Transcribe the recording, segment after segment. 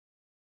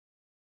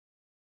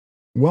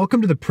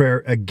Welcome to the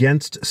prayer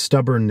against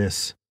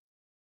stubbornness.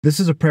 This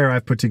is a prayer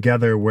I've put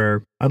together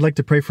where I'd like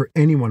to pray for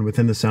anyone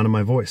within the sound of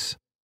my voice.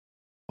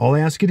 All I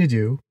ask you to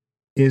do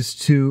is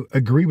to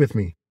agree with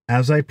me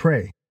as I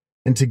pray,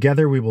 and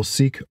together we will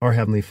seek our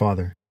Heavenly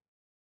Father.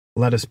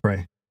 Let us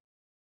pray.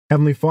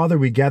 Heavenly Father,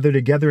 we gather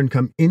together and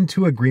come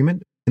into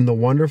agreement in the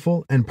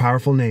wonderful and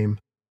powerful name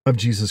of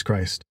Jesus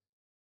Christ.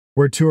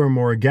 Where two or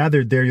more are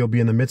gathered, there you'll be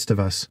in the midst of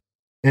us,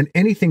 and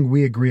anything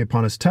we agree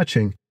upon as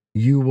touching,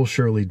 you will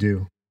surely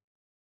do.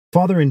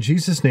 Father, in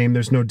Jesus' name,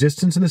 there's no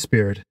distance in the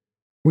Spirit.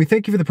 We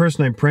thank you for the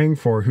person I'm praying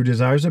for who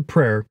desires a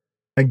prayer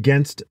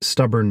against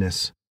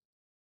stubbornness.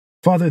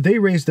 Father, they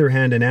raise their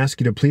hand and ask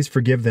you to please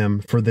forgive them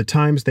for the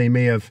times they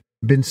may have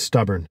been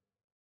stubborn.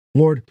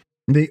 Lord,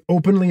 they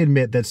openly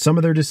admit that some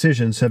of their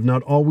decisions have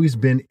not always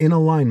been in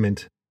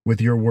alignment with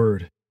your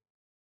word.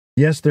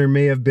 Yes, there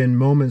may have been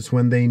moments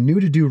when they knew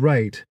to do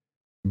right,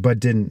 but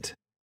didn't.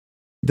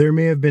 There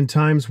may have been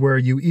times where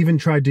you even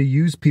tried to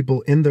use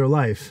people in their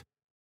life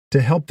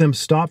to help them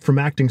stop from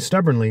acting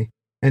stubbornly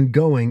and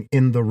going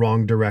in the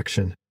wrong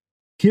direction.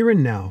 Here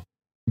and now,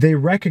 they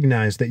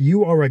recognize that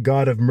you are a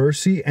God of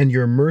mercy and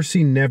your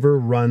mercy never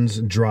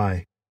runs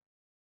dry.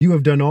 You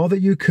have done all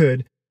that you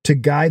could to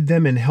guide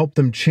them and help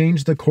them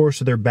change the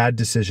course of their bad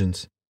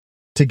decisions.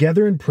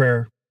 Together in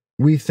prayer,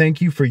 we thank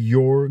you for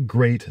your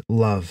great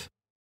love.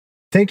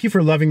 Thank you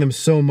for loving them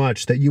so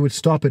much that you would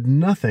stop at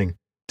nothing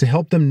to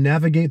help them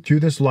navigate through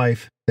this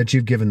life that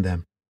you've given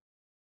them.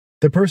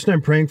 The person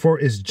I'm praying for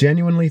is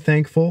genuinely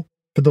thankful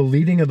for the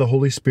leading of the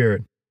Holy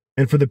Spirit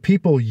and for the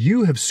people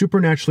you have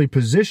supernaturally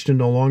positioned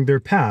along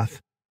their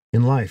path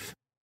in life.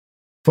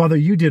 Father,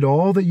 you did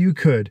all that you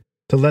could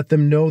to let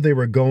them know they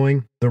were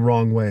going the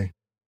wrong way.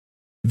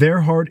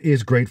 Their heart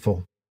is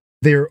grateful.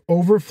 They are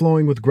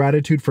overflowing with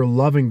gratitude for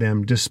loving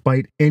them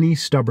despite any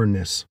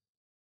stubbornness.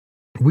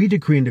 We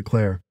decree and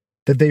declare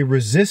that they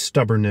resist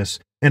stubbornness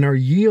and are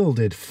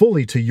yielded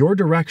fully to your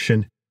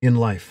direction in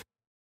life.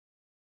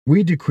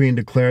 We decree and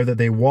declare that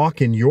they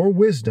walk in your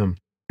wisdom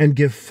and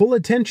give full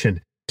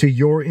attention to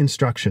your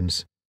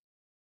instructions.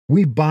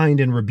 We bind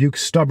and rebuke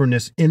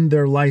stubbornness in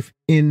their life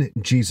in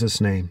Jesus'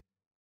 name.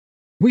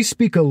 We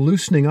speak a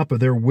loosening up of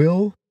their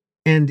will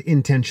and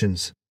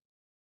intentions.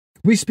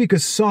 We speak a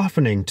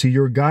softening to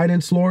your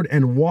guidance, Lord,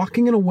 and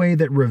walking in a way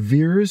that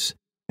reveres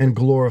and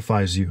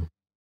glorifies you.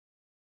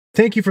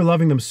 Thank you for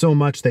loving them so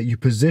much that you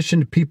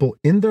positioned people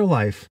in their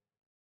life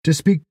to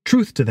speak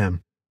truth to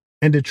them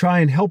and to try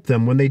and help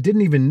them when they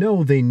didn't even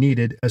know they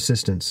needed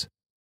assistance.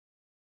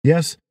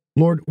 Yes,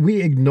 Lord,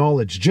 we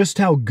acknowledge just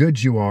how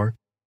good you are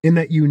in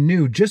that you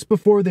knew just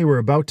before they were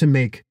about to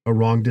make a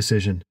wrong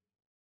decision.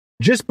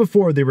 Just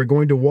before they were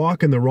going to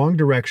walk in the wrong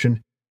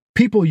direction,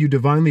 people you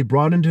divinely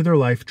brought into their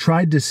life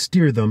tried to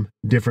steer them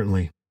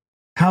differently.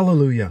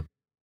 Hallelujah.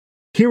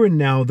 Here and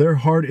now, their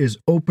heart is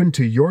open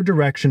to your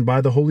direction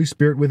by the Holy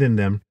Spirit within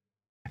them,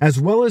 as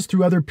well as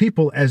through other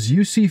people as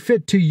you see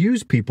fit to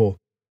use people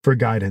for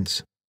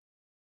guidance.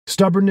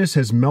 Stubbornness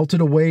has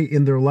melted away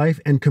in their life,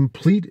 and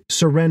complete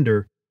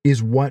surrender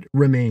is what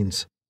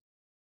remains.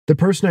 The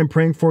person I'm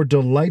praying for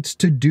delights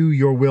to do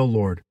your will,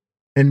 Lord,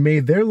 and may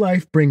their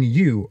life bring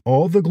you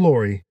all the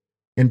glory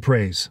and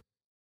praise.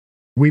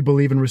 We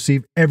believe and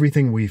receive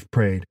everything we've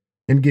prayed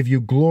and give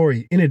you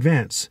glory in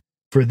advance,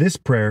 for this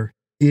prayer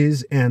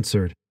is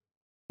answered.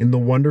 In the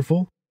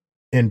wonderful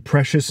and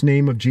precious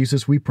name of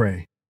Jesus we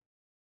pray.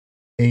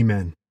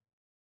 Amen.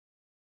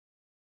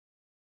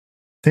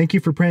 Thank you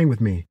for praying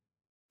with me.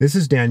 This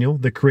is Daniel,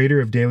 the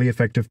creator of Daily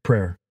Effective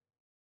Prayer.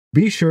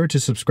 Be sure to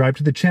subscribe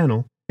to the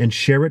channel and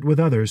share it with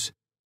others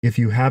if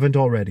you haven't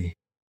already.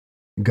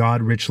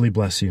 God richly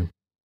bless you.